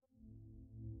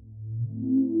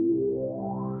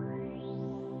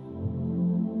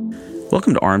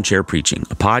Welcome to Armchair Preaching,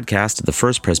 a podcast of the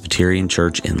First Presbyterian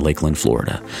Church in Lakeland,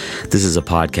 Florida. This is a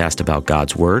podcast about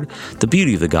God's Word, the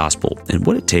beauty of the gospel, and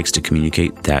what it takes to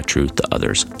communicate that truth to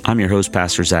others. I'm your host,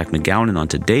 Pastor Zac McGowan, and on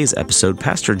today's episode,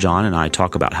 Pastor John and I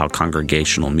talk about how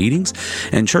congregational meetings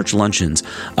and church luncheons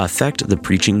affect the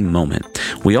preaching moment.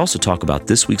 We also talk about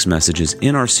this week's messages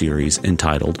in our series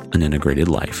entitled An Integrated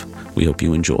Life. We hope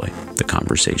you enjoy the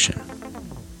conversation.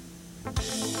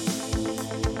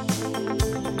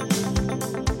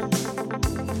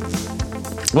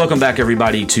 Welcome back,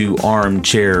 everybody, to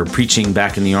Armchair Preaching,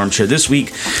 back in the armchair this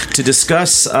week to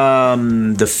discuss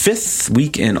the fifth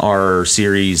week in our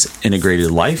series,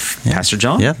 Integrated Life. Yeah. Pastor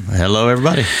John? Yeah. Hello,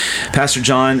 everybody. Pastor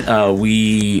John,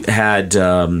 we had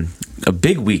a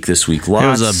big week this week. It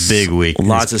was a big week.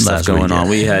 Lots of stuff going on.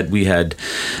 We had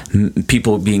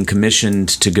people being commissioned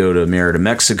to go to Merida,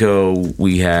 Mexico.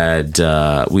 We had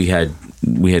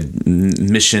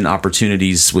mission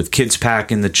opportunities with Kids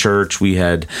Pack in the church. We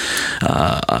had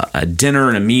a dinner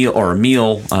and a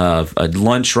meal, a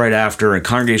lunch right after, a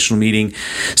congregational meeting.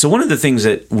 So one of the things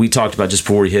that we talked about just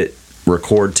before we hit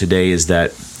record today is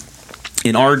that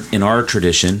in our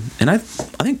tradition, and I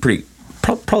think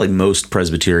probably most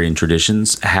Presbyterian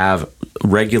traditions have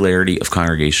regularity of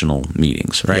congregational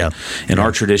meetings, right? Yeah. In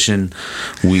our tradition,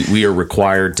 we are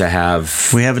required to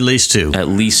have... We have at least two. At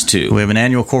least two. We have an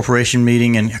annual corporation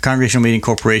meeting and a congregational meeting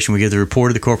corporation. We give the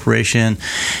report of the corporation,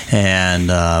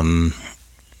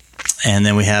 and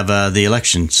then we have the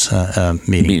elections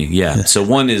meeting. Yeah. So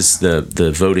one is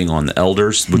the voting on the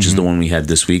elders, which is the one we had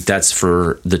this week. That's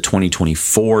for the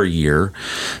 2024 year.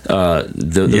 Now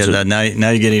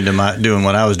you're getting to doing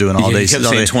what I was doing all day. You kept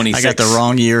saying 26. I got the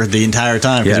wrong year the entire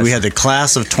time because we had the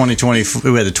class of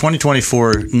 2024. We had the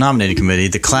 2024 nominating committee,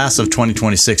 the class of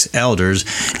 2026 elders.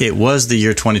 It was the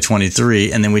year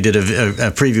 2023, and then we did a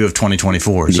preview of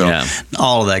 2024. So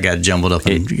all of that got jumbled up.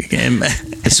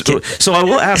 So I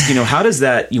will ask, how does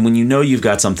that, when you've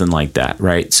got something like that,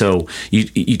 right? So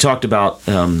you talked about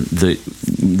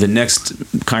the next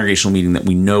congregational meeting that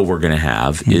we know we're going to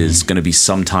have is going to be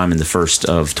sometime in the first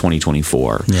of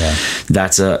 2024. Yeah,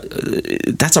 that's a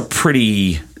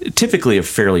pretty, typically a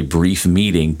fairly brief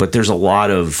meeting, but there's a lot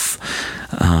of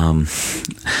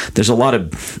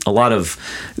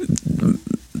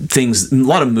things, a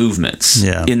lot of movements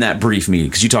in that brief meeting,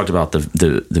 because you talked about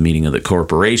the meeting of the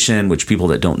corporation, which people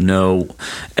that don't know,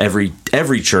 every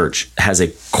church has a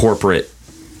corporate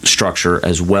structure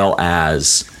as well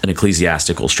as an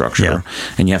ecclesiastical structure,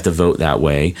 and you have to vote that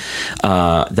way.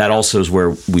 That also is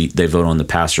where they vote on the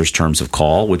pastor's terms of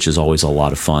call, which is always a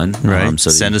lot of fun. Right.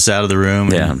 So send us out of the room.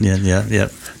 Yeah.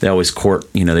 They always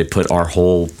they put our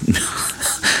whole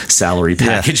salary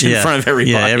package in front of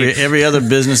everybody. Yeah, every other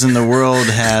business in the world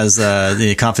has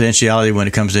the confidentiality when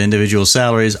it comes to individual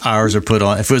salaries. Ours are put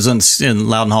on. If it was in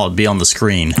Loudon Hall, it'd be on the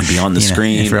screen. It'd be on the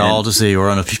screen for all to see, or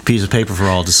on a piece of paper for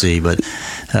all to see. But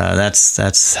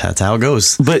that's how it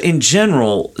goes. But in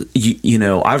general,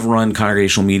 I've run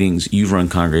congregational meetings. You've run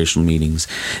congregational meetings.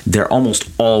 They're almost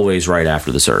always right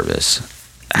after the service.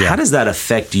 Yeah. How does that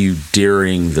affect you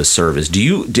during the service? Do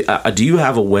you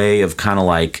have a way of kind of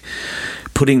like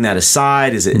putting that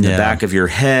aside? Is it in the back of your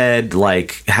head?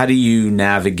 Like, how do you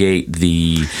navigate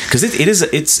because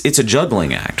it's a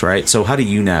juggling act, right? So how do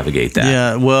you navigate that?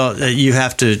 Yeah, well, you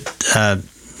have to.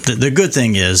 The good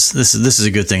thing is this is a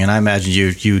good thing, and I imagine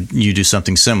you do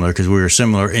something similar, because we are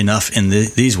similar enough in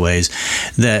these ways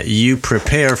that you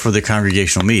prepare for the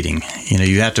congregational meeting.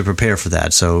 You have to prepare for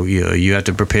that. So you have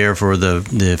to prepare for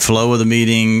the flow of the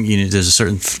meeting. There's a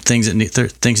certain things that need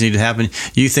to happen.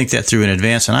 You think that through in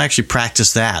advance, and I actually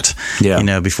practice that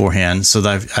beforehand, so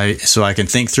that I can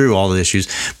think through all the issues.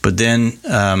 But then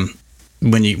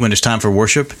when it's time for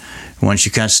worship, once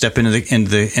you kind of step into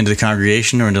the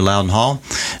congregation or into Loudon Hall,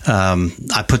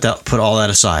 I put all that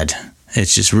aside.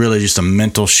 It's just really just a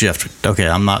mental shift. Okay,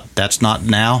 that's not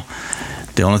now.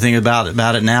 The only thing about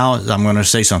it now is I'm going to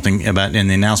say something about in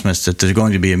the announcements that there's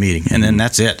going to be a meeting, and then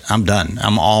that's it. I'm done.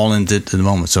 I'm all into the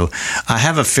moment. So I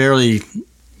have a fairly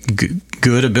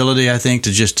good ability, I think,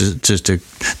 to just to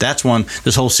that's one.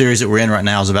 This whole series that we're in right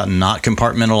now is about not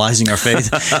compartmentalizing our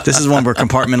faith. This is one where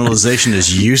compartmentalization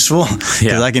is useful,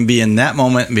 because I can be in that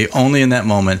moment, be only in that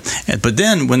moment. But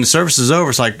then when the service is over,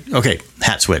 it's like, okay,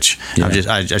 hat switch. Yeah.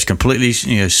 I just completely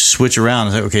switch around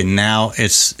and say, okay, now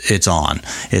it's on.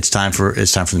 It's time for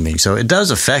the meeting. So it does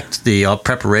affect the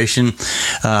preparation,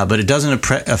 but it doesn't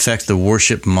affect the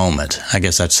worship moment. I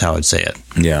guess that's how I'd say it.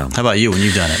 Yeah. How about you when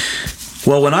you've done it?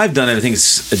 Well, when I've done it, I think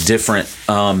it's different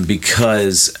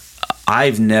because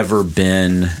I've never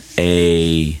been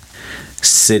a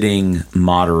sitting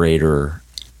moderator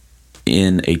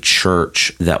in a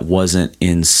church that wasn't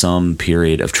in some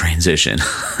period of transition.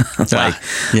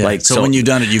 So when you've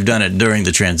done it during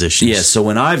the transitions. Yeah. So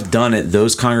when I've done it,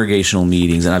 those congregational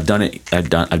meetings, and I've done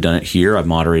it here. I've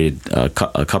moderated a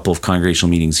couple of congregational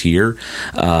meetings here.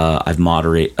 I've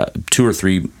moderated 2 or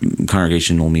 3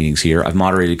 congregational meetings here. I've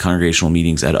moderated congregational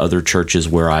meetings at other churches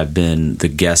where I've been the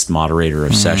guest moderator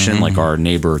of session, like our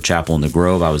neighbor chapel in the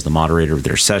Grove. I was the moderator of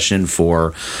their session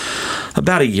for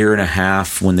about a year and a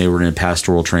half when they were in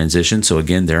pastoral transition. So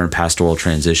again, they're in pastoral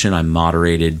transition. I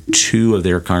moderated 2 of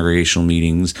their congregational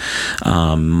meetings.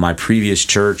 My previous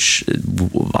church,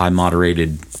 I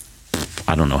moderated,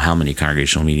 I don't know how many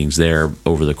congregational meetings there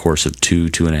over the course of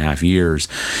 2.5 years,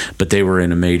 but they were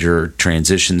in a major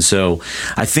transition. So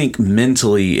I think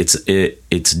mentally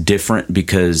it's different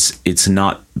because it's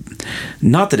not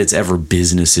that it's ever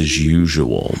business as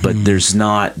usual, but there's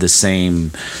not the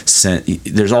same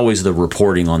there's always the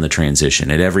reporting on the transition.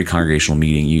 At every congregational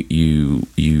meeting,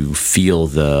 you feel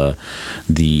the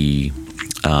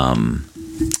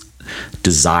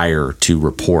desire to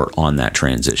report on that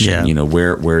transition. Yeah.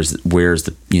 Where's the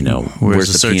PNC,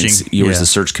 where's the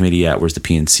search committee at? Where's the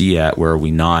PNC at? Where are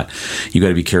we not? You got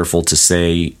to be careful to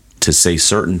say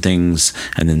certain things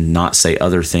and then not say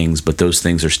other things, but those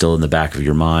things are still in the back of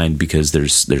your mind because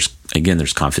there's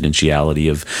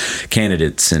confidentiality of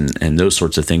candidates and those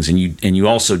sorts of things, and you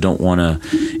also don't want to.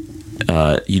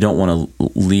 You don't want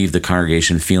to leave the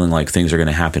congregation feeling like things are going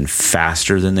to happen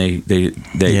faster than they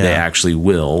actually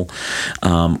will,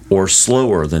 or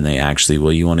slower than they actually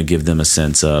will. You want to give them a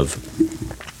sense of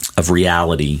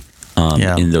reality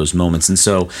in those moments. And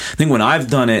so I think when I've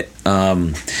done it,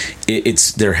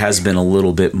 there has been a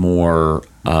little bit more.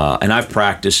 And I've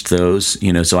practiced those,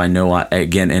 so I know I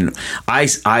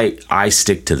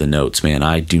stick to the notes, man.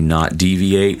 I do not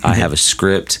deviate. Mm-hmm. I have a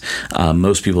script.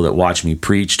 Most people that watch me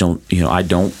preach I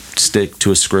don't stick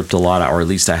to a script a lot, or at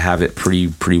least I have it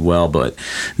pretty well. But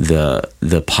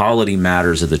the polity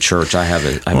matters of the church, I have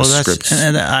a script,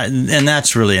 and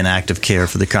that's really an act of care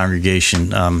for the congregation.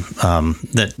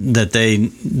 That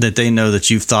they know that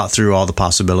you've thought through all the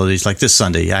possibilities. Like this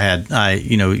Sunday,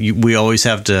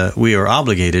 we are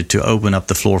obligated to open up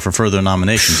the floor for further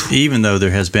nominations, even though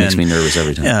there has been makes me nervous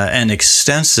every time. An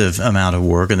extensive amount of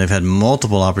work, and they've had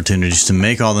multiple opportunities to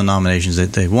make all the nominations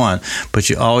that they want. But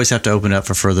you always have to open up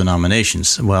for further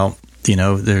nominations. Well,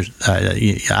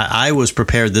 I was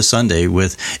prepared this Sunday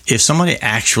with, if somebody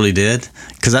actually did,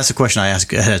 because that's the question I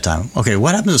ask ahead of time. Okay,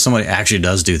 what happens if somebody actually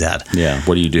does do that? Yeah,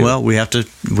 what do you do? Well,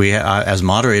 as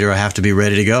moderator, I have to be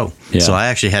ready to go. Yeah. So I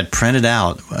actually had printed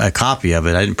out a copy of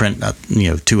it. I didn't print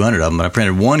 200 of them, but I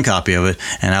printed one copy of it,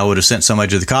 and I would have sent somebody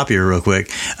to the copier real quick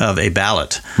of a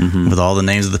ballot with all the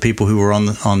names of the people who were on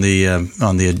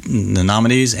the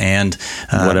nominees and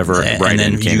whatever. And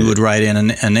then you would write in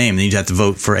a name, and you'd have to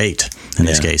vote for 8. In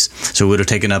this case, so it would have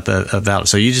taken up a ballot.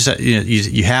 So you just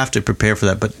you have to prepare for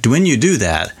that. But when you do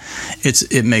that,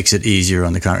 it makes it easier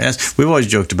on the congregation. We've always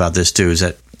joked about this too. Is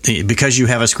that because you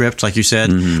have a script, like you said,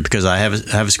 because I have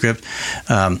a script.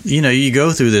 You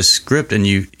go through this script, and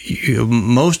you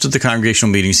most of the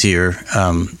congregational meetings here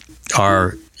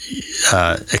are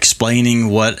explaining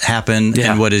what happened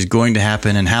and what is going to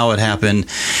happen and how it happened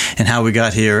and how we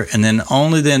got here, and then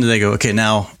only then do they go, okay,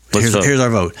 now here's our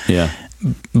vote. Yeah.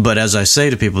 But as I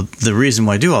say to people, the reason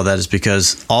why I do all that is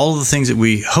because all of the things that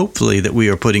we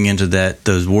are putting into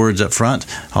those words up front,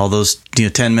 all those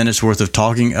 10 minutes worth of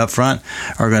talking up front,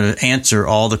 are going to answer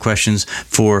all the questions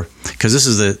because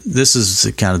this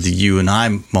is kind of the you and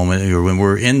I moment, or when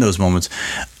we're in those moments.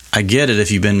 I get it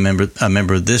if you've been a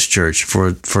member of this church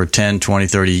for 10, 20,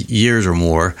 30 years or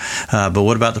more, but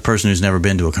what about the person who's never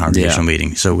been to a congregational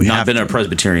meeting? So we have been in a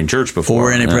Presbyterian church before.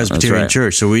 Or in a Presbyterian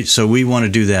church. So we want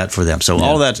to do that for them. So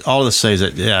all this says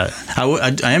that,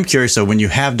 I am curious, though, when you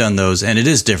have done those, and it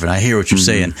is different. I hear what you're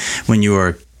saying. When you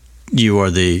are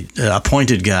the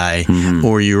appointed guy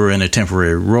or you are in a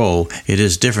temporary role, it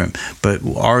is different. But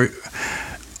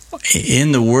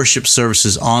in the worship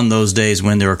services on those days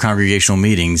when there are congregational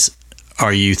meetings,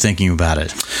 are you thinking about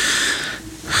it?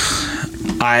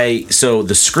 So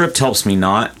the script helps me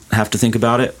not have to think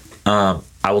about it. I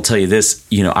will tell you this,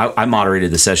 I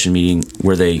moderated the session meeting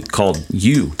where they called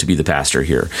you to be the pastor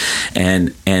here.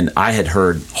 And I had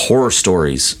heard horror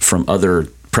stories from other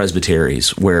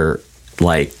presbyteries where,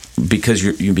 like, because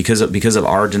of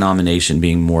our denomination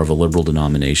being more of a liberal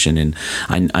denomination, and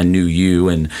I knew you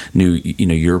and knew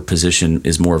your position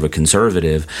is more of a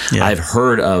conservative. Yeah. I've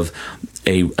heard of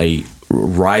a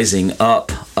rising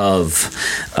up of,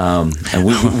 and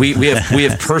we have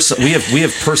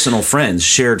personal friends,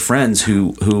 shared friends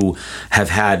who have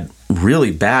had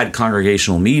really bad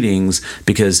congregational meetings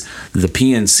because the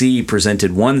PNC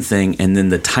presented one thing, and then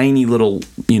the tiny little,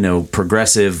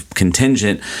 progressive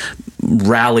contingent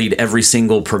rallied every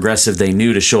single progressive they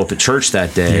knew to show up at church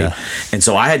that day. Yeah. And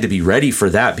so I had to be ready for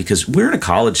that because we're in a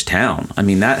college town. I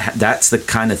mean, that's the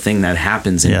kind of thing that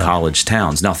happens in college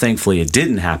towns. Now, thankfully, it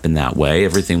didn't happen that way.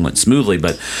 Everything went smoothly,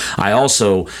 but I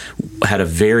also had a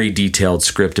very detailed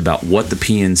script about what the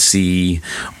PNC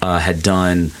had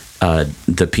done.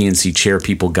 The PNC chair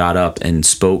people got up and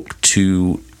spoke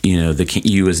to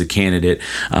you as a candidate,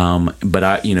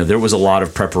 but there was a lot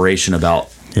of preparation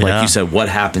about. Like you said, what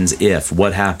happens if,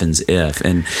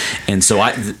 and so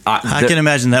I can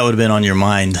imagine that would have been on your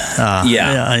mind,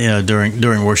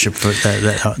 during worship for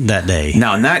that day.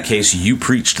 Now, in that case, you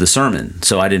preached the sermon,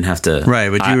 so I didn't have to. Right,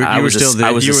 but you were still there.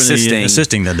 You were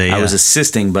assisting that day. I was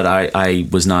assisting, but I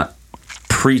was not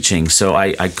preaching, so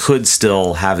I could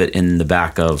still have it in the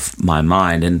back of my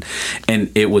mind, and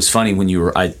it was funny when you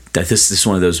were. This is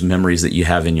one of those memories that you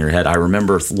have in your head. I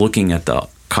remember looking at the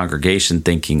congregation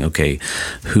thinking, okay,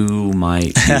 who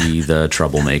might be the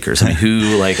troublemakers? I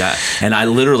mean, I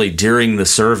literally during the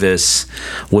service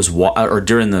or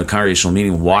during the congregational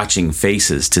meeting watching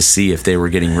faces to see if they were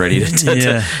getting ready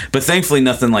to but thankfully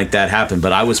nothing like that happened,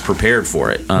 but I was prepared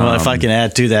for it. Well, if I can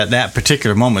add to that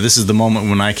particular moment, this is the moment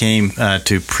when I came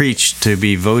to preach, to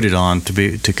be voted on,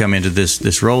 to come into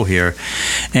this role here.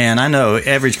 And I know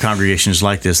every congregation is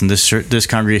like this, and this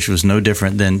congregation was no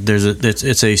different than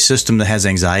it's a system that has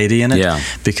anxiety in it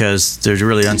because they're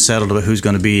really unsettled about who's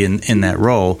going to be in that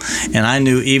role. And I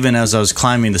knew even as I was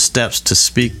climbing the steps to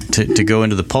speak, to go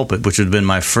into the pulpit, which would have been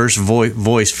my first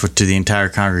voice to the entire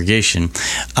congregation,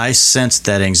 I sensed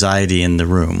that anxiety in the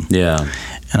room. Yeah.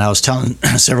 And I was telling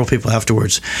several people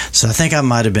afterwards, so I think I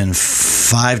might have been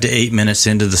 5 to 8 minutes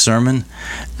into the sermon,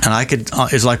 and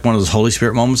it's like one of those Holy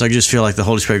Spirit moments. I could just feel like the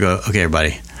Holy Spirit go, okay,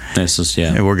 everybody,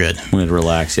 we're good. We're going to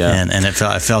relax, And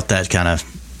I felt that kind of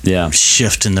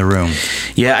shift in the room.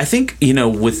 Yeah, I think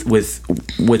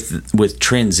with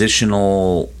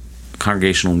transitional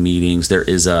congregational meetings, there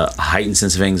is a heightened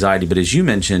sense of anxiety. But as you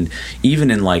mentioned,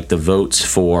 even in like the votes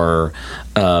for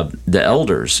the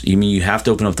elders, you have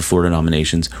to open up the floor to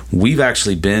nominations. We've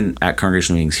actually been at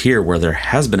congregational meetings here where there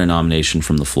has been a nomination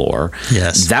from the floor.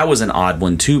 Yes. That was an odd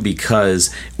one too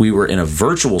because we were in a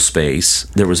virtual space.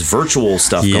 There was virtual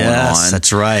stuff going on. Yes,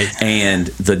 that's right. And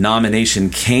the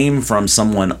nomination came from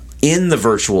someone in the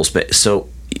virtual space. So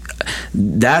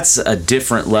that's a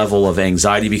different level of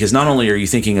anxiety because not only are you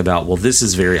thinking about, well, this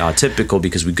is very atypical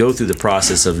because we go through the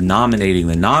process of nominating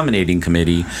the nominating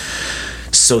committee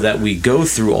so that we go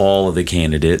through all of the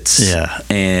candidates. Yeah.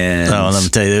 And let me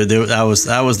tell you, I was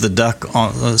the duck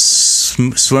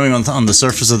swimming on the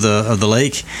surface of the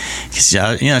lake.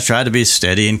 I tried to be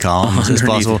steady and calm as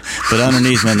possible, but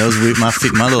underneath, man,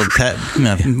 my little pet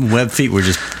web feet were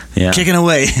just kicking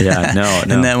away. Yeah, no.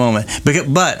 In that moment.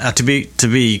 But to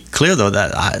be clear though,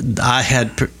 that I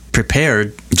had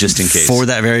prepared just in case for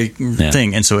that very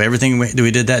thing, and so everything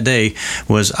we did that day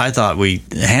was, I thought we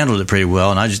handled it pretty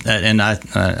well, and I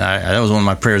that was one of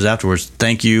my prayers afterwards.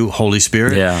 Thank you, Holy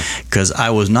Spirit, because I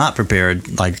was not prepared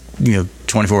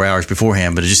 24 hours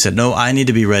beforehand, but it just said, no, I need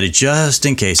to be ready just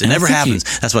in case. It never happens.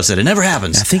 That's what I said. It never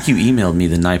happens. I think you emailed me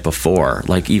the night before,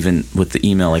 even with the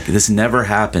email, this never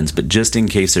happens, but just in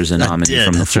case there's a nominee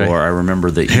from the floor. Right. I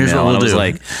remember the email. Here's what we'll and I was do.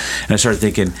 And I started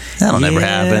thinking, that'll never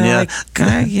happen.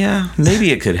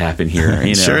 Maybe it could happen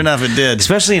here. Sure enough, it did.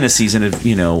 Especially in a season of,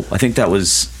 I think that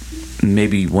was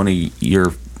maybe one of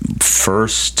your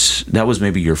first. That was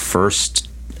maybe your first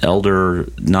elder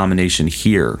nomination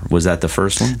here. Was that the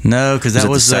first one? No, because that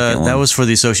was for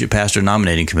the associate pastor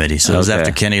nominating committee. So it was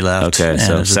after Kenny left. Okay,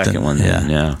 so the second one.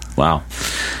 Yeah. Wow.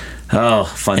 Oh,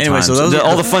 fun times. So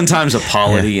all the fun times of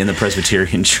polity in the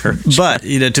Presbyterian Church. But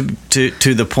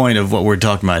to the point of what we're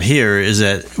talking about here is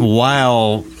that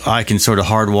while I can sort of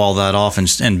hardwall that off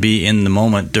and be in the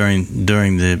moment during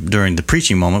the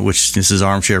preaching moment, which this is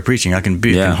armchair preaching, I can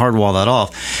hardwall that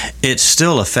off. It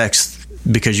still affects,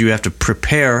 because you have to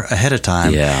prepare ahead of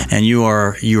time, and you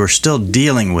are still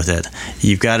dealing with it.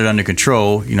 You've got it under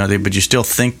control, but you still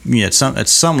think at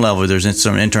some level there's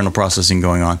some internal processing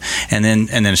going on, and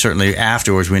then certainly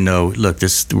afterwards we know, look,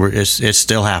 it's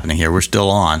still happening here. We're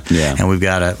still on, and we've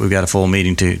got a full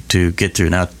meeting to get through.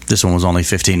 Now this one was only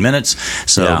 15 minutes,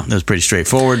 so it was pretty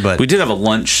straightforward. But we did have a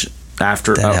lunch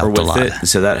after or with it,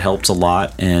 so that helps a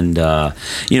lot, and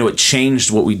it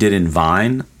changed what we did in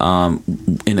Vine.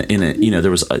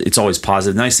 It's always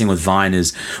positive. The nice thing with Vine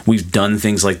is we've done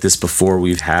things like this before.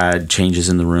 We've had changes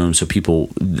in the room, so people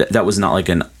that was not like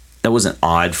an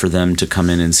odd for them to come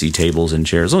in and see tables and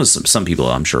chairs. Some people,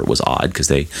 I'm sure it was odd because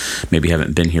they maybe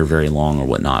haven't been here very long or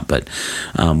whatnot. But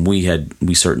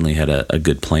we certainly had a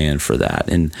good plan for that,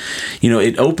 and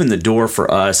it opened the door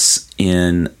for us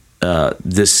in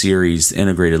this series,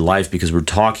 Integrated Life, because we're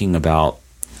talking about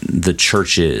the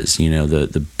churches,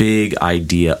 the big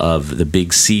idea of the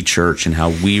big C church and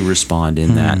how we respond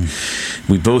in that.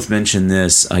 We both mentioned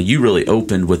this. You really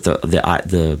opened with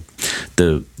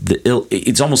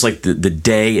it's almost like the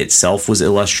day itself was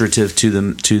illustrative to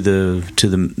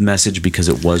the message because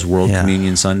it was World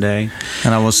Communion Sunday.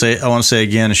 And I want to say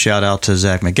again a shout out to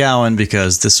Zac McGowan,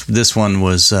 because this one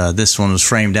was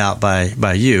framed out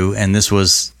by you, and this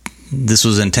was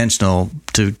intentional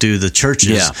to do the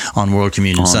churches on World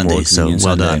Communion Sunday.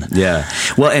 Well done. Yeah.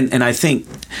 Well, and I think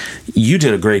you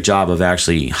did a great job of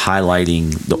actually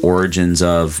highlighting the origins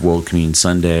of World Communion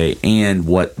Sunday and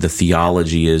what the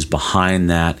theology is behind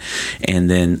that, and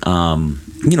then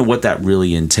what that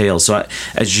really entails. So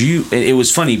it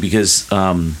was funny because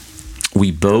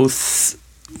we both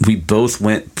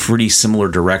went pretty similar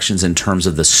directions in terms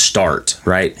of the start,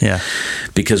 right? Yeah.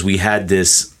 Because we had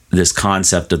this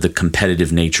concept of the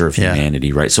competitive nature of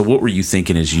humanity, right? So what were you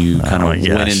thinking as you kind of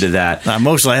went into that?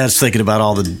 Mostly I was thinking about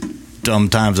all the dumb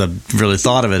times I've really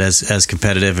thought of it as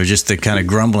competitive, or just the kind of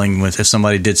grumbling with if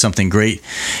somebody did something great.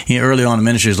 Early on in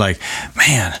ministry, it's like,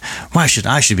 man, I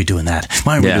should be doing that.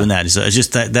 Why aren't we doing that? So it's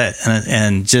just that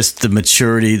and just the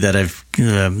maturity that I've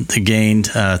gained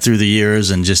through the years,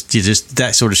 and just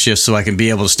that sort of shift, so I can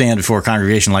be able to stand before a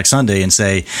congregation like Sunday and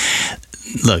say,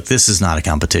 look, this is not a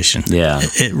competition. Yeah,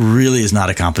 it really is not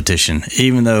a competition.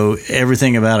 Even though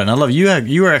everything about it, and I love you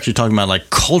were actually talking about like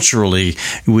culturally,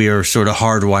 we are sort of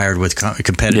hardwired with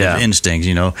competitive instincts,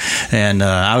 And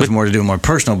I was more to do more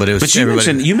personal, but it was. But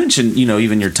you mentioned,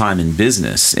 even your time in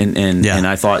business, and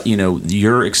I thought,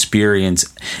 your experience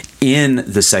in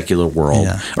the secular world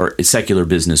or secular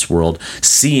business world,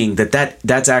 seeing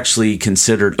that's actually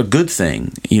considered a good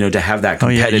thing, to have that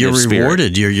competitive you're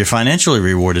rewarded. Spirit. You're financially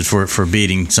rewarded for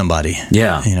beating somebody.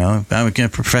 Yeah.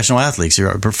 Professional athletes,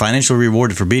 you're financially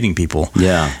rewarded for beating people.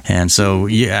 Yeah. And so,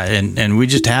 and we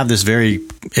just have this it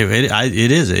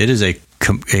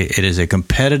is a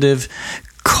competitive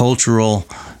cultural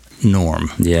norm.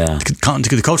 Yeah.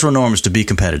 The cultural norm is to be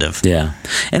competitive. Yeah.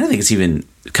 And I think it's even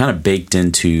kind of baked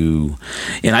into,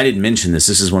 and I didn't mention this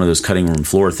is one of those cutting room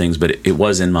floor things, but it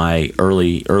was in my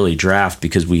early draft,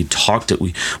 because we talked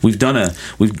in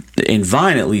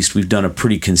Vine, at least, we've done a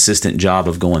pretty consistent job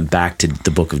of going back to the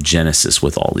book of Genesis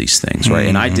with all these things, right?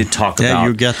 And I did talk about,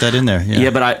 you got that in there. Yeah,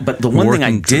 but the one thing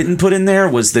I didn't put in there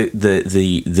was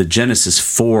the Genesis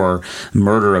 4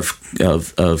 murder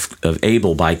of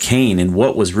Abel by Cain, and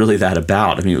what was really that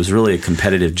about? I mean, it was really a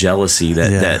competitive jealousy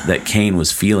that Cain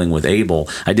was feeling with Abel.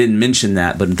 I didn't mention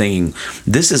that, but I'm thinking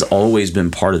this has always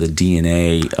been part of the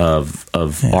DNA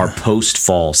of our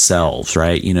post-fall selves,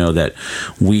 right? That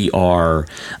we are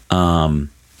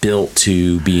built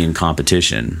to be in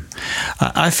competition.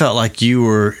 I felt like you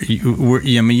were.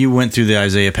 You went through the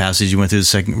Isaiah passage. You went through the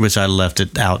second, which I left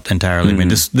it out entirely. Mm-hmm. I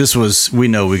mean, this was. We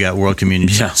know we got World Communion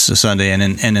Sunday, and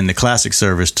in the classic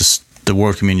service, the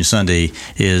World Communion Sunday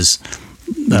is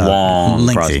long,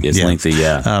 lengthy. It's lengthy.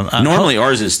 Yeah. Normally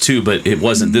ours is too, but it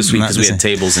wasn't this week because we had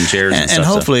tables and chairs and stuff. And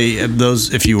hopefully,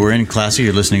 if you were in classic,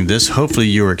 you're listening to this. Hopefully,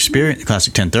 your experience,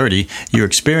 classic 1030, your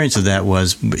experience of that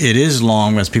was it is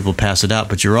long as people pass it out,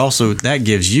 but you're also that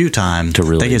gives you time to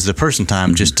really, that gives the person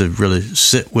time just to really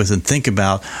sit with and think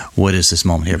about what is this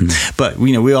moment here. Mm-hmm. But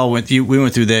we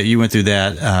went through that. You went through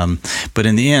that. But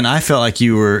in the end, I felt like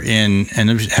you were in,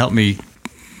 and help me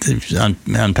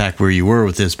unpack where you were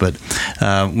with this, but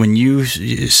when you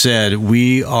said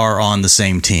we are on the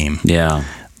same team,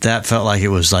 that felt like it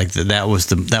was like that was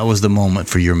the moment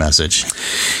for your message.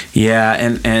 Yeah,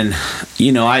 and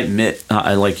I admit,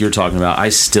 like you're talking about, I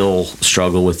still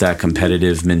struggle with that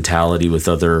competitive mentality with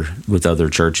other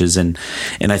churches, and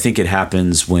I think it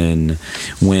happens when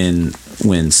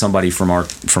somebody from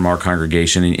our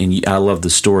congregation, and I love the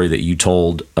story that you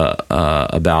told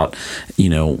about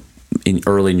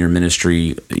early in your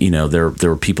ministry, there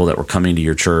were people that were coming to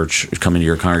your church, coming to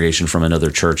your congregation from another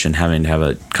church, and having to have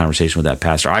a conversation with that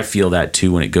pastor. I feel that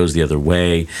too when it goes the other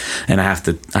way, and I have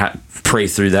to pray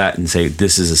through that and say,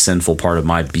 this is a sinful part of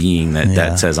my being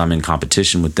that says I'm in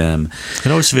competition with them.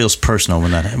 It always feels personal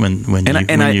when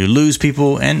you lose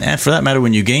people, and for that matter,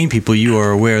 when you gain people, you are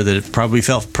aware that it probably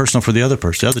felt personal for the other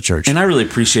church. And I really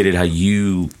appreciated how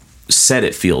you said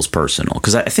it feels personal,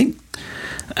 because I think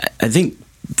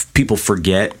people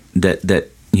forget that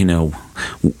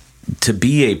to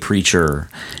be a preacher,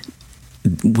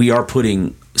 we are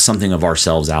putting something of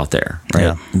ourselves out there, right?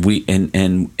 Yeah. We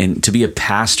and to be a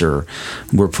pastor,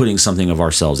 we're putting something of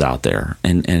ourselves out there,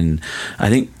 and I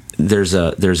think there's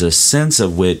a sense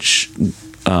of which,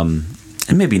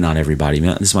 and maybe not everybody,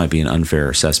 this might be an unfair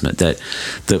assessment, that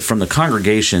from the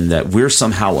congregation that we're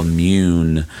somehow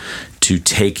immune to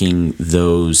taking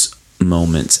those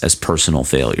moments as personal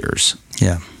failures.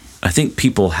 Yeah, I think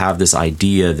people have this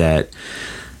idea that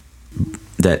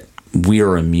we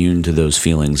are immune to those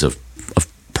feelings of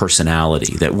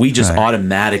personality, that we just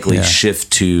automatically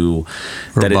shift to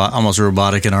almost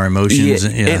robotic in our emotions,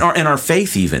 and our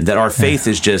faith, even that our faith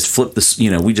is just flip this.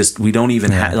 We don't even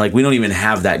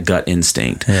have that gut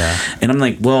instinct. Yeah. And I'm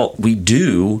like, well, we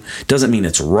do. Doesn't mean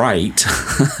it's right.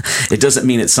 It doesn't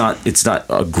mean it's not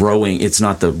a growing. It's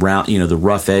not the round, the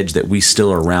rough edge that we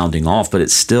still are rounding off, but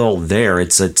it's still there.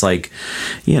 It's like,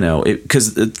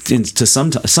 because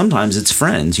sometimes it's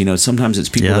friends. Sometimes it's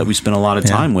people that we spend a lot of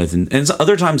time with, and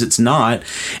other times it's not,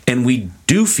 and we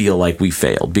do feel like we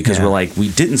failed because we're like, we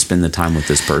didn't spend the time with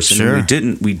this person. Sure. We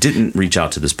didn't reach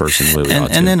out to this person the way we ought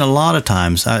to. And then a lot of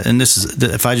times, and this is,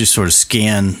 if I just sort of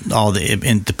scan all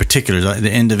the particulars,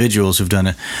 the individuals who've done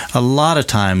it, a lot of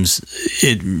times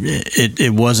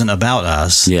it wasn't about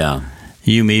us. Yeah.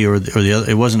 You, me, or the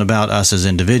other. It wasn't about us as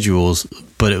individuals,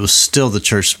 but it was still the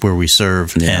church where we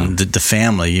serve and the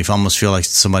family. You almost feel like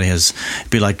somebody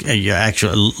be like you're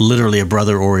actually literally a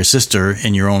brother or a sister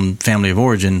in your own family of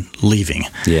origin leaving.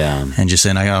 Yeah, and just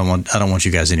saying, I don't want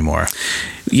you guys anymore.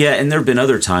 Yeah, and there have been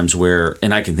other times where,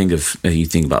 and I can think of, you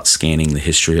think about scanning the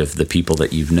history of the people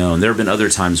that you've known. There have been other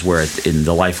times where in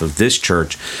the life of this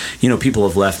church, people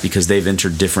have left because they've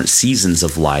entered different seasons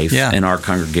of life, and our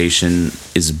congregation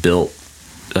is built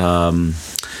to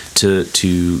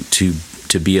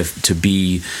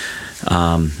be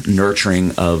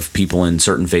nurturing of people in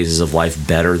certain phases of life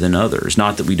better than others.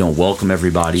 Not that we don't welcome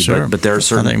everybody, sure. but there are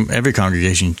certain. I think every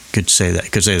congregation could say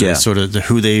that. That's sort of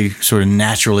who they sort of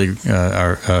naturally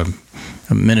are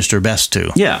minister best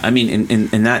to. Yeah, I mean,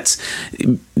 and that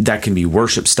can be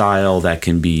worship style. That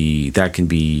can be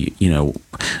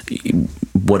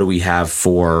what do we have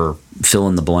for fill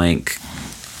in the blank.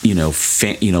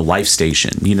 Life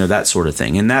station, that sort of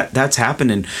thing. And that's happened.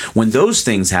 And when those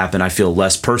things happen, I feel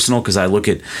less personal because I look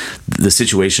at the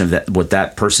situation of what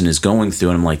that person is going through,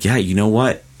 and I'm like, yeah, you know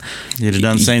what? You'd have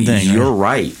done the same thing. You're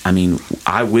right. I mean,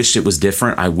 I wish it was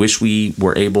different. I wish we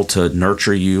were able to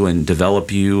nurture you and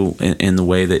develop you in the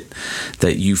way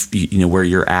that you where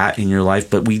you're at in your life,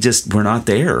 but we're not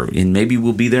there. And maybe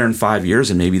we'll be there in 5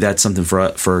 years, and maybe that's something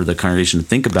for the congregation to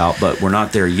think about, but we're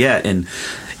not there yet. And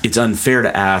it's unfair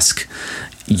to ask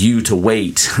you to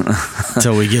wait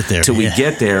till we get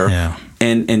there. Yeah.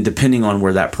 And depending on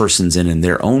where that person's in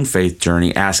their own faith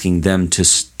journey, asking them to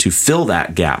fill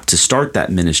that gap, to start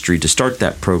that ministry, to start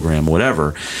that program,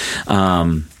 whatever.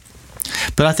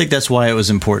 But I think that's why it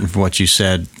was important for what you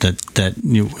said, that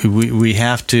we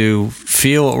have to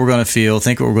feel what we're going to feel,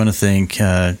 think what we're going to think,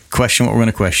 question what we're going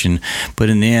to question.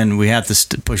 But in the end, we have to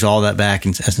push all that back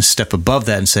and step above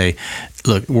that and say,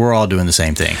 look, we're all doing the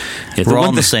same thing. Yeah, we're all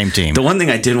on the same team. The one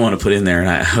thing I did want to put in there, and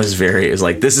I was it was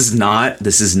like, this is not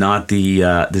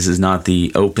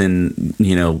the open,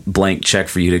 blank check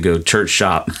for you to go church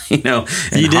shop, You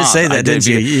did say that, didn't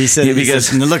you? You said,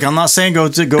 look, I'm not saying go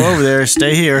over there,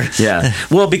 stay here. Yeah.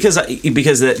 Well, because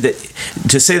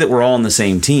to say that we're all on the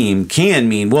same team can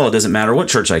mean, well, it doesn't matter what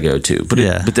church I go to,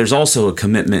 but there's also a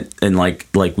commitment, and like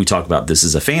we talk about, this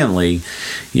is a family.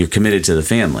 You're committed to the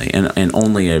family, and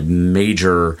only a major, need.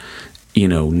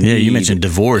 Yeah, you mentioned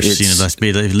divorce.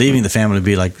 Leaving the family would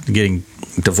be like getting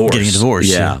divorced. Getting a divorce.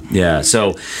 Yeah.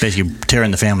 So basically,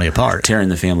 tearing the family apart.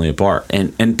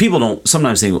 And people don't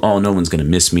sometimes think, oh, no one's going to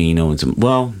miss me. No one's.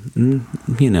 Well,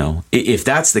 if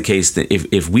that's the case, that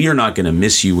if we are not going to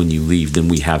miss you when you leave, then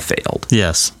we have failed.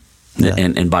 Yes. Yeah.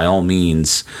 And by all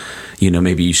means,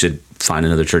 maybe you should find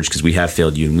another church because we have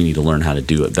failed you and we need to learn how to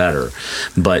do it better.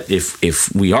 But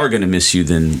if we are going to miss you,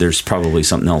 then there's probably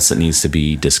something else that needs to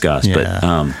be discussed. Yeah. But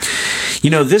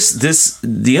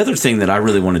the other thing that I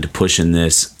really wanted to push in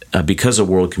this, because of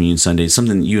World Communion Sunday, is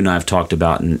something that you and I have talked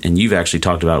about, and you've actually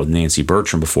talked about with Nancy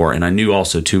Bertram before, and I knew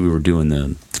also too we were doing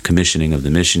the commissioning of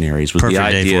the missionaries, was the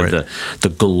idea of the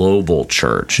global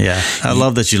church. Yeah, I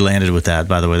love that you landed with that.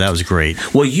 By the way, that was great.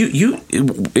 Well,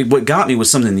 what got me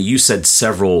was something that you said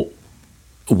several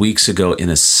weeks ago in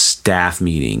a staff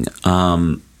meeting.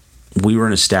 We were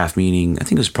in a staff meeting, I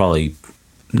think it was probably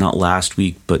not last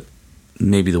week, but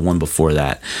maybe the one before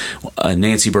that.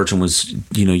 Nancy Bertram was,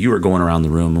 you were going around the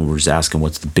room and we were just asking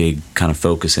what's the big kind of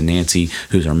focus. And Nancy,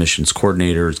 who's our missions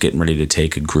coordinator, is getting ready to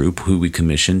take a group who we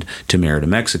commissioned to Merida,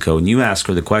 Mexico. And you ask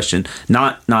her the question,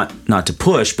 not to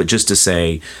push, but just to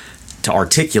say, to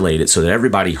articulate it so that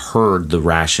everybody heard the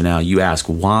rationale. You ask,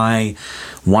 why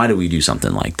do we do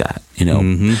something like that?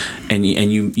 And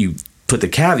you put the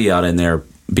caveat in there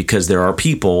because there are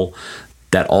people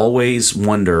that always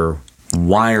wonder,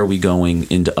 why are we going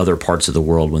into other parts of the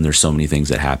world when there's so many things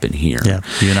that happen here? Yeah,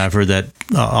 you and I have heard that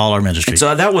all our ministry. And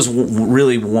so that was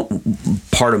really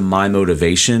part of my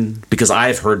motivation, because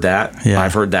I've heard that. Yeah.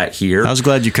 I've heard that here. I was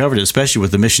glad you covered it, especially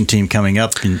with the mission team coming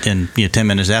up in 10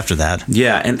 minutes after that.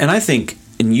 Yeah, and I think,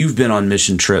 and you've been on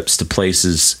mission trips to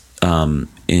places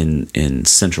in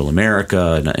Central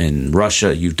America and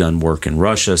Russia. You've done work in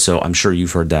Russia, so I'm sure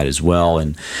you've heard that as well.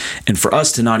 And for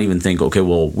us to not even think, okay,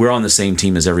 well, we're on the same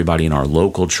team as everybody in our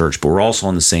local church, but we're also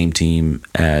on the same team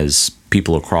as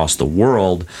people across the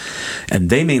world, and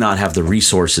they may not have the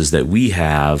resources that we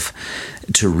have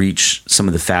to reach some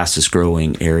of the fastest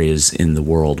growing areas in the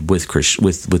world with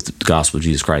the gospel of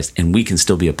Jesus Christ, and we can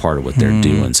still be a part of what they're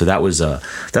doing. So that was a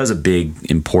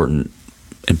big, important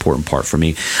part for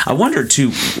me. I wondered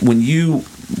too,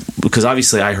 because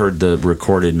obviously I heard the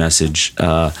recorded message,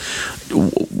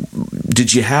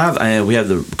 did you have, we had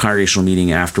the congregational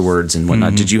meeting afterwards and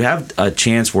whatnot, did you have a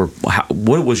chance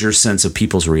what was your sense of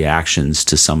people's reactions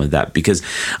to some of that? Because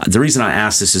the reason I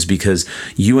ask this is because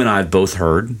you and I have both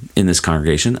heard in this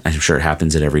congregation, I'm sure it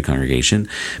happens at every congregation,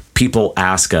 people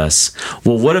ask us,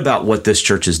 well, what about what this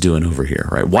church is doing over here,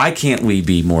 right? Why can't we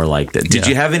be more like that? Did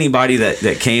you have anybody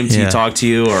that came to you, talk to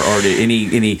you, or did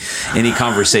any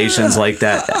conversations like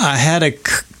that? I had a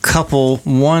couple.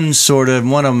 One of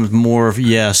them more of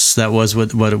yes, that was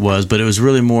what it was, but it was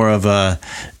really more of a,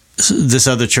 this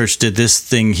other church did this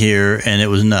thing here and it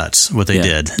was nuts what they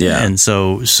did. Yeah. And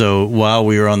so while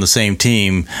we were on the same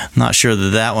team, I'm not sure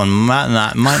that one might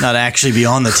not actually be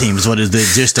on the team is what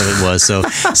the gist of it was.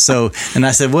 So and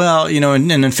I said, well,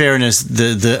 and in fairness,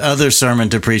 the other sermon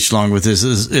to preach along with this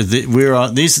is this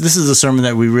is the sermon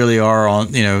that we really are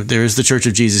on. There is the Church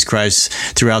of Jesus Christ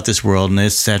throughout this world, and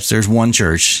there's one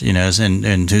church,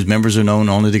 and whose members are known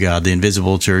only to God, the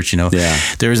invisible church.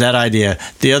 There's that idea.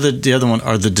 The other one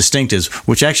are the distinctives,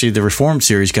 which actually the Reformed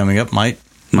series coming up might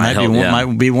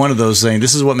be one of those things.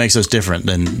 This is what makes us different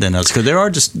than us, because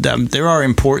there are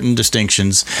important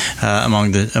distinctions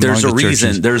among the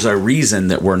churches. There's a reason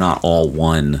that we're not all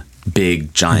one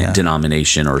big giant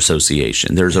denomination or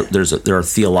association. There are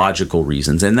theological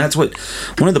reasons, and that's what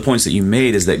one of the points that you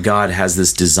made is that God has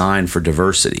this design for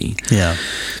diversity. Yeah,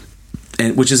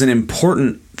 and which is an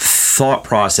important thought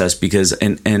process, because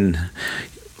and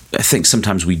I think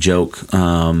sometimes we joke,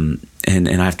 and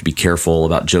I have to be careful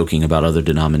about joking about other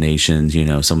denominations.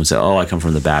 Someone say, "Oh, I come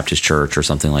from the Baptist church" or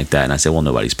something like that, and I say, "Well,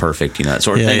 nobody's perfect," that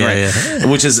sort of thing, right? Yeah.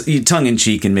 Which is tongue in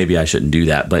cheek, and maybe I shouldn't do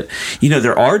that. But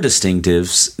there are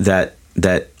distinctives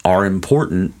that are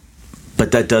important,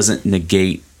 but that doesn't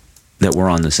negate that we're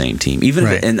on the same team.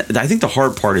 And I think the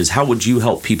hard part is, how would you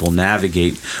help people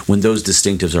navigate when those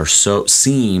distinctives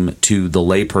seem to the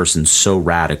layperson so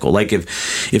radical? Like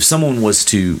if someone was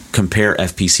to compare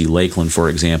FPC Lakeland, for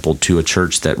example, to a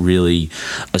church that really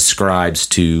ascribes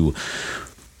to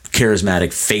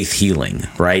charismatic faith healing,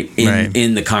 right?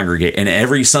 In the congregation, and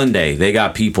every Sunday they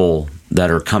got people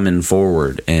that are coming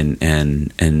forward and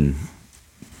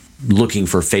looking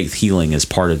for faith healing as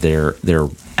part of their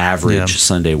average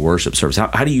Sunday worship service.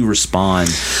 How do you respond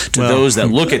to those that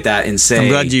look at that and say? I'm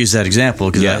glad you used that example,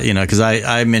 because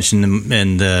I mentioned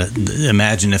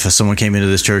imagine if someone came into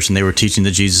this church and they were teaching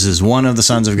that Jesus is one of the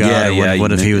sons of God.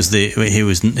 What if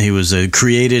he was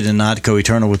created and not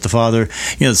co-eternal with the Father?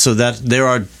 So that there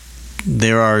are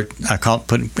I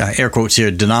put air quotes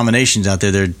here, denominations out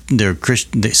there. They're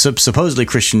supposedly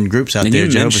Christian groups out there.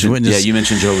 Jehovah's Witnesses. Yeah, you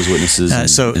mentioned Jehovah's Witnesses.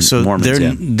 And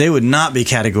Mormons. They would not be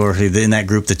categorically in that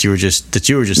group that you were just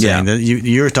saying. That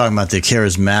you were talking about the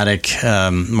charismatic,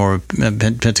 more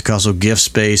Pentecostal gift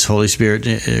space, Holy Spirit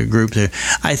group. There,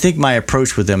 I think my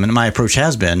approach with them, and my approach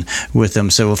has been with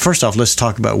them. So, well, first off, let's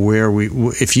talk about where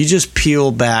if you just peel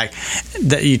back,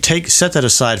 that you set that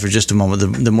aside for just a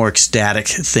moment, the more ecstatic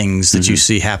things things that you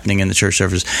see happening in the church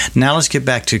service. Now let's get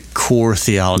back to core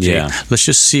theology. Yeah. Let's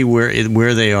just see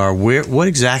where they are. What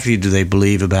exactly do they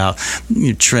believe about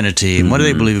Trinity, and what do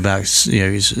they believe about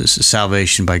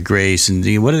salvation by grace, and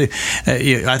what do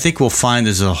they? I think we'll find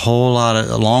there's a whole lot of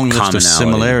a long list of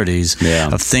similarities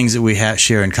of things that we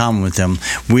share in common with them.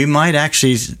 We might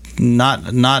actually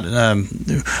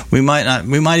we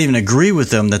might even agree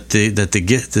with them that the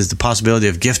gift, there's the possibility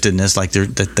of giftedness, like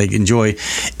that they enjoy,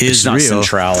 is it's not real.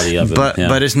 Centrality of it,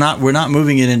 but it's not. We're not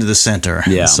moving it into the center.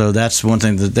 Yeah. So that's one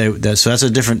thing so that's a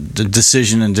different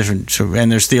decision and different,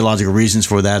 and there's theological reasons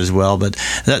for that as well. But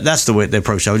that's the way they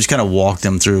approach it. I would just kind of walk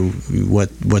them through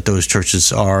what those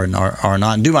churches are and are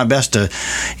not, and do my best to,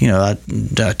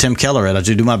 Tim Keller, I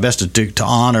do my best to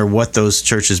honor what those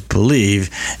churches believe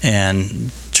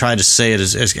and try to say it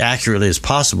as accurately as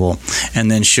possible,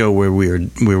 and then show where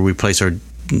we place our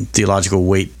theological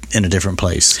weight in a different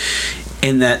place.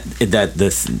 And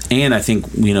I think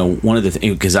one of the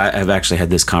things, because I've actually had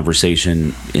this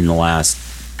conversation in the last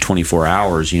 24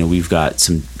 hours. We've got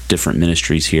some different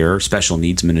ministries here, special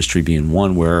needs ministry being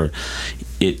one, where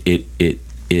it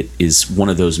is one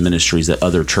of those ministries that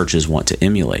other churches want to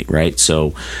emulate, right?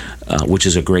 So, which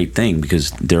is a great thing,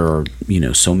 because there are,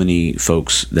 so many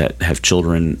folks that have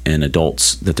children and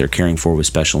adults that they're caring for with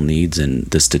special needs. And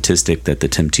the statistic that the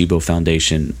Tim Tebow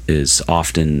Foundation is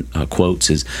often quotes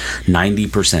is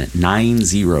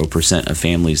 90% of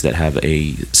families that have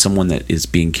someone that is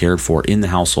being cared for in the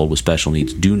household with special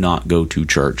needs do not go to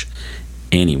church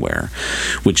anywhere.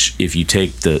 Which, if you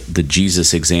take the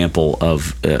Jesus example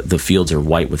of the fields are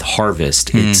white with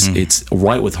harvest, it's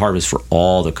white with harvest for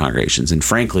all the congregations. And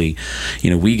frankly,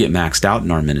 we get maxed out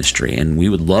in our ministry, and we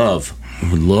would love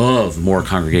more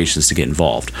congregations to get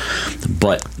involved.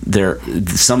 But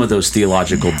some of those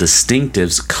theological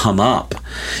distinctives come up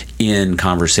in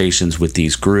conversations with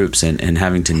these groups, and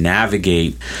having to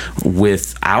navigate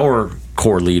with our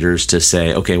core leaders to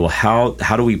say, okay, well,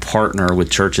 how do we partner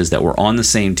with churches that we're on the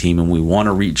same team and we want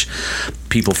to reach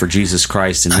people for Jesus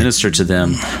Christ and minister to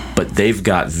them, but they've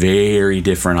got very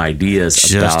different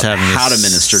ideas about how to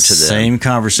minister to them. Same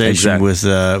conversation with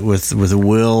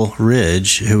Will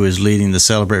Ridge, who is leading the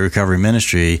Celebrate Recovery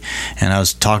ministry, and I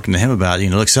was talking to him about,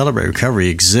 Celebrate Recovery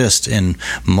exists in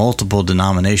multiple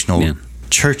denominational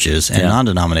churches and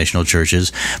non-denominational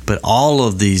churches, but all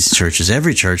of these churches,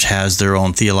 every church has their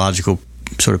own theological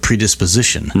sort of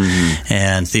predisposition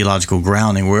and theological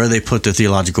grounding, where they put their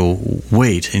theological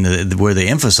weight, where they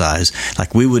emphasize,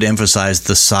 like we would emphasize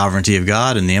the sovereignty of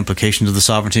God and the implications of the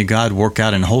sovereignty of God work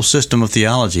out in a whole system of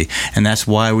theology, and that's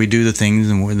why we do the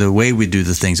things and the way we do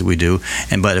the things that we do.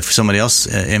 But if somebody else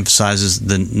emphasizes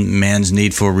the man's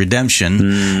need for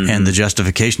redemption and the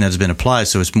justification that has been applied,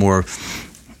 so it's more,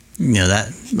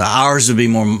 that ours would be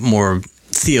more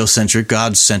theocentric,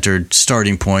 God-centered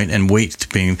starting point and weight to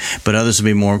being, but others would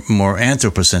be more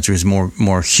anthropocentric, is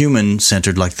more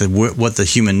human-centered, like what the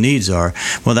human needs are.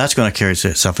 Well, that's going to carry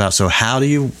itself out. So how do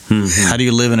you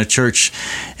live in a church?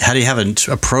 How do you have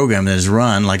a program that is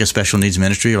run like a special needs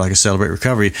ministry or like a Celebrate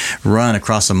Recovery, run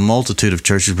across a multitude of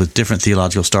churches with different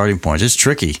theological starting points? It's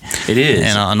tricky. It is.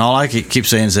 And all I keep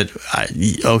saying is that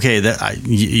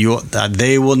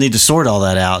they will need to sort all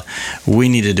that out. We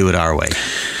need to do it our way.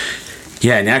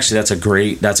 Yeah, and actually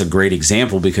that's a great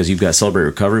example, because you've got Celebrate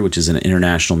Recovery, which is an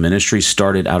international ministry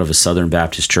started out of a Southern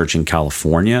Baptist church in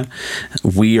California.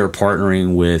 We are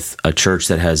partnering with a church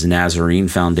that has Nazarene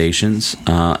foundations,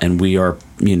 and we are,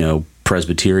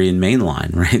 Presbyterian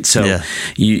mainline, right? So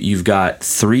you've got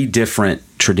three different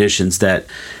traditions that,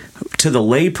 to the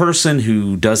layperson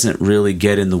who doesn't really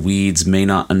get in the weeds, may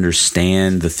not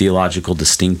understand the theological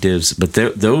distinctives, but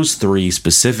those three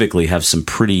specifically have some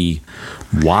pretty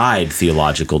wide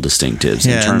theological distinctives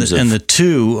in terms and the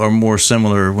two are more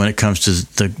similar when it comes to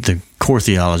the core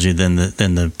theology than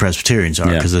the Presbyterians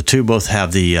are, because the two both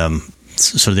have the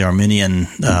sort of the Arminian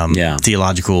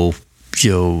theological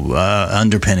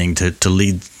underpinning to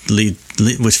lead,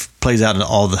 which plays out in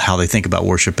how they think about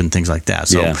worship and things like that.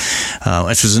 So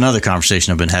this was another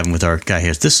conversation I've been having with our guy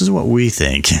here. This is what we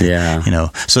think.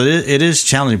 So it is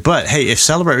challenging. But hey, if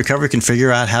Celebrate Recovery can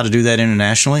figure out how to do that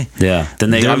internationally, then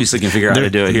they obviously can figure out how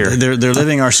to do it here. They're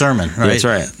living our sermon, right? That's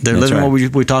right. They're living what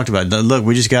we talked about. Look,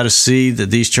 we just got to see that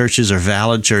these churches are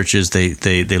valid churches.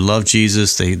 They love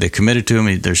Jesus. They committed to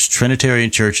him. There's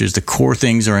Trinitarian churches. The core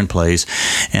things are in place,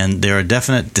 and there are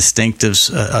definite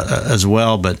distinctives as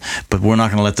well. But we're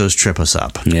not going to let those trip us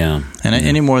up.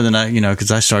 Any more than because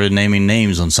I started naming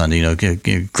names on Sunday.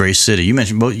 Grace City. You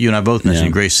and I both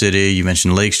mentioned Grace City. You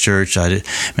mentioned Lakes Church. I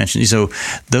mentioned, so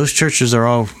those churches are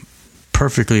all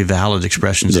perfectly valid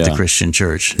expressions of the Christian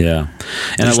church. Yeah,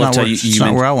 and I love it's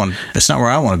not where I want. It's not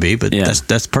where I want to be, but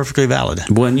that's perfectly valid.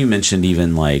 When you mentioned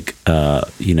even like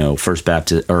First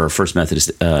Baptist or First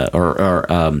Methodist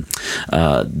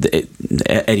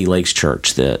Eddie Lake's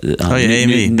church,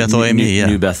 Bethel AME,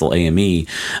 New Bethel AME,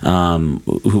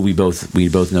 who we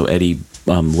both know Eddie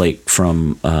Lake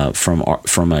from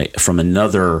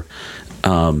another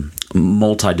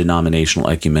multi-denominational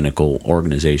ecumenical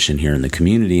organization here in the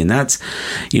community. And that's,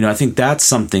 I think that's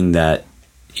something that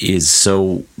is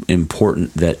so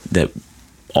important that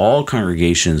all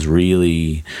congregations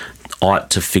really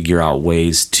ought to figure out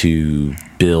ways to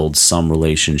build some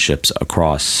relationships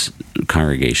across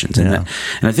congregations. And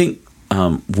I think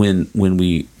when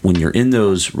you're in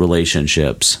those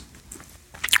relationships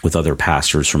with other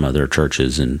pastors from other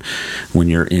churches, and when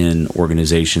you're in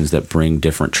organizations that bring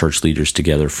different church leaders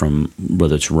together from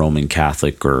whether it's Roman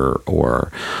Catholic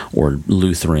or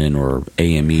Lutheran or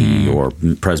AME or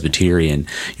Presbyterian,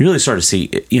 you really start to see,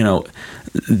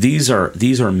 these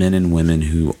are men and women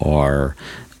who are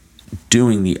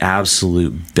doing the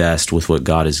absolute best with what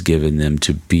God has given them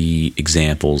to be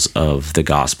examples of the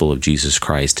gospel of Jesus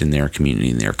Christ in their community,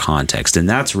 in their context. And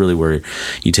that's really where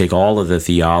you take all of the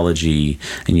theology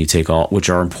and you take all, which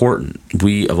are important.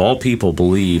 We, of all people,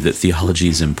 believe that theology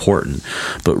is important.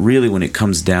 But really, when it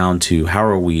comes down to how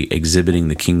are we exhibiting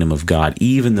the kingdom of God,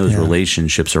 even those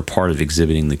relationships are part of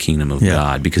exhibiting the kingdom of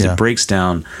God, because it breaks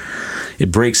down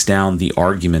the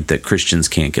argument that Christians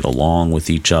can't get along with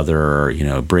each other.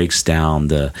 It breaks down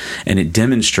and it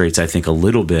demonstrates, I think, a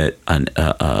little bit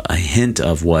a hint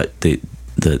of what the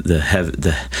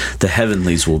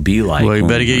heavenlies will be like. Well, you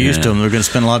better get used to them. They're going to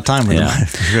spend a lot of time with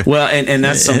them. Well, and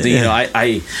that's something,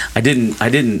 I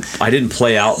didn't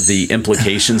play out the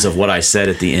implications of what I said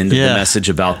at the end of the message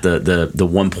about the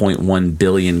 1.1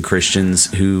 billion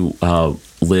Christians who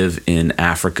live in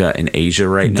Africa and Asia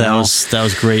right now. That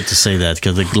was great to say that,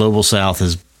 because the global South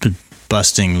is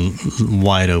busting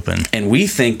wide open. And we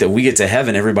think that we get to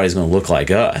heaven, everybody's going to look like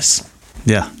us.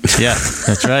 Yeah,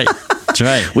 that's right. That's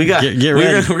right. Get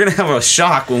ready. We're going to have a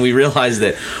shock when we realize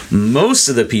that most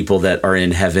of the people that are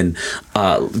in heaven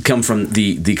come from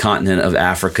the continent of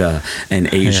Africa and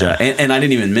Asia, and I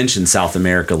didn't even mention South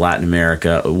America, Latin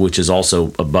America, which is also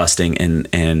busting,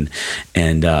 and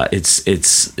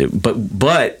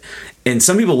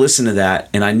some people listen to that,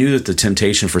 and I knew that the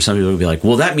temptation for some people would be like,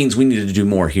 well, that means we need to do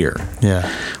more here.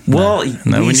 Yeah. Well, we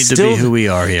need to be who we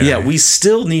are here. Yeah, we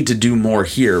still need to do more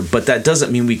here, but that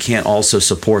doesn't mean we can't also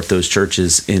support those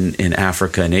churches in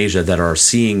Africa and Asia that are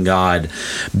seeing God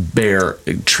bear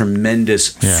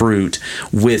tremendous fruit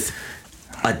with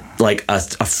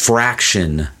a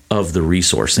fraction of the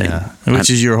resourcing. Which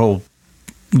is your whole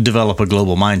develop a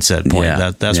global mindset point.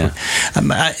 That's what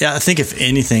I think. If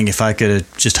anything, if I could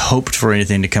have just hoped for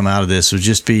anything to come out of this, would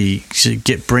just be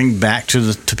bring back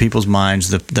to people's minds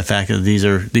the fact that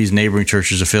these neighboring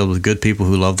churches are filled with good people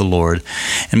who love the Lord,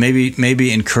 and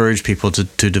maybe encourage people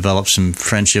to develop some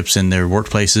friendships in their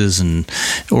workplaces and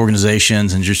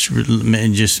organizations, and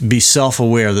just be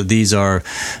self-aware that these are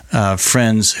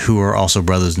friends who are also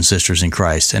brothers and sisters in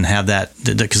Christ, and have that,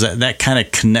 because that kind of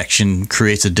connection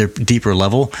creates a deeper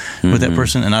level with that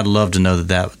person. And I'd love to know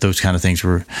that those kind of things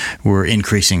were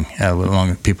increasing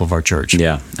among people of our church.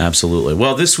 Yeah, absolutely.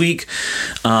 Well, this week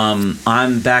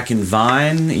I'm back in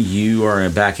Vine, you are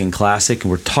back in Classic,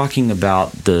 and we're talking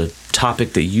about the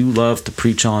topic that you love to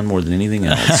preach on more than anything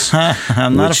else. I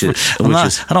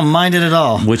don't mind it at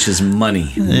all. Which is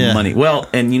money. Yeah. Money. Well,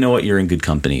 and you know what? You're in good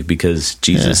company, because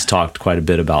Jesus talked quite a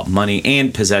bit about money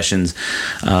and possessions.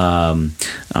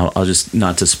 I'll just,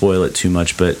 not to spoil it too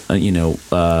much, but give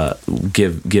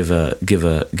a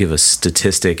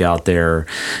statistic out there.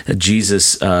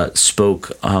 Jesus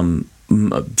spoke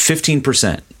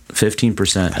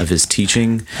 15% of his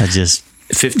teaching.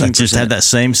 15%. I just had that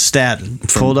same stat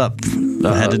pulled up. It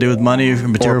had to do with money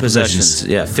and material possessions.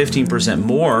 Yeah, 15%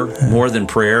 more than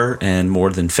prayer and more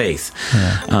than faith,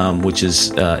 which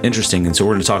is interesting. And so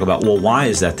we're going to talk about, well, why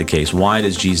is that the case? Why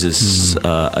does Jesus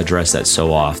address that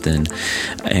so often?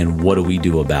 And what do we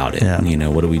do about it?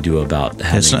 What do we do about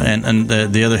having... And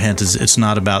the other hint is, it's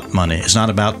not about money. It's not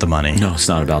about the money. No, it's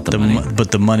not about the money.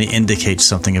 But the money indicates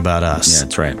something about us. Yeah,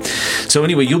 that's right. So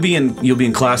anyway, you'll be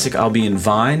in Classic, I'll be in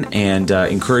Vine, and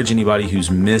encourage anybody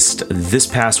who's missed this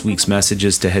past week's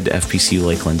messages to head to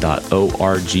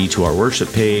fpclakeland.org to our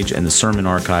worship page and the Sermon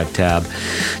Archive tab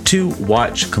to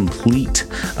watch complete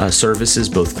services,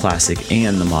 both Classic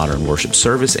and the Modern Worship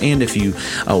Service. And if you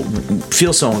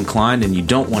feel so inclined and you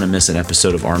don't want to miss an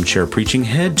episode of Armchair Preaching,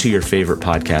 head to your favorite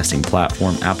podcasting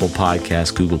platform, Apple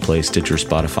Podcasts, Google Play, Stitcher,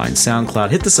 Spotify, and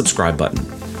SoundCloud. Hit the subscribe button.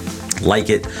 like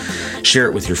it, share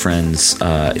it with your friends.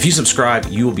 If you subscribe,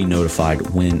 you will be notified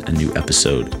when a new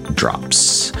episode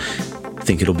drops. I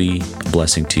think it'll be a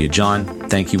blessing to you. John,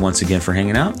 thank you once again for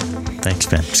hanging out. Thanks,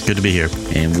 Ben. It's good to be here.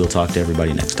 And we'll talk to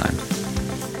everybody next time.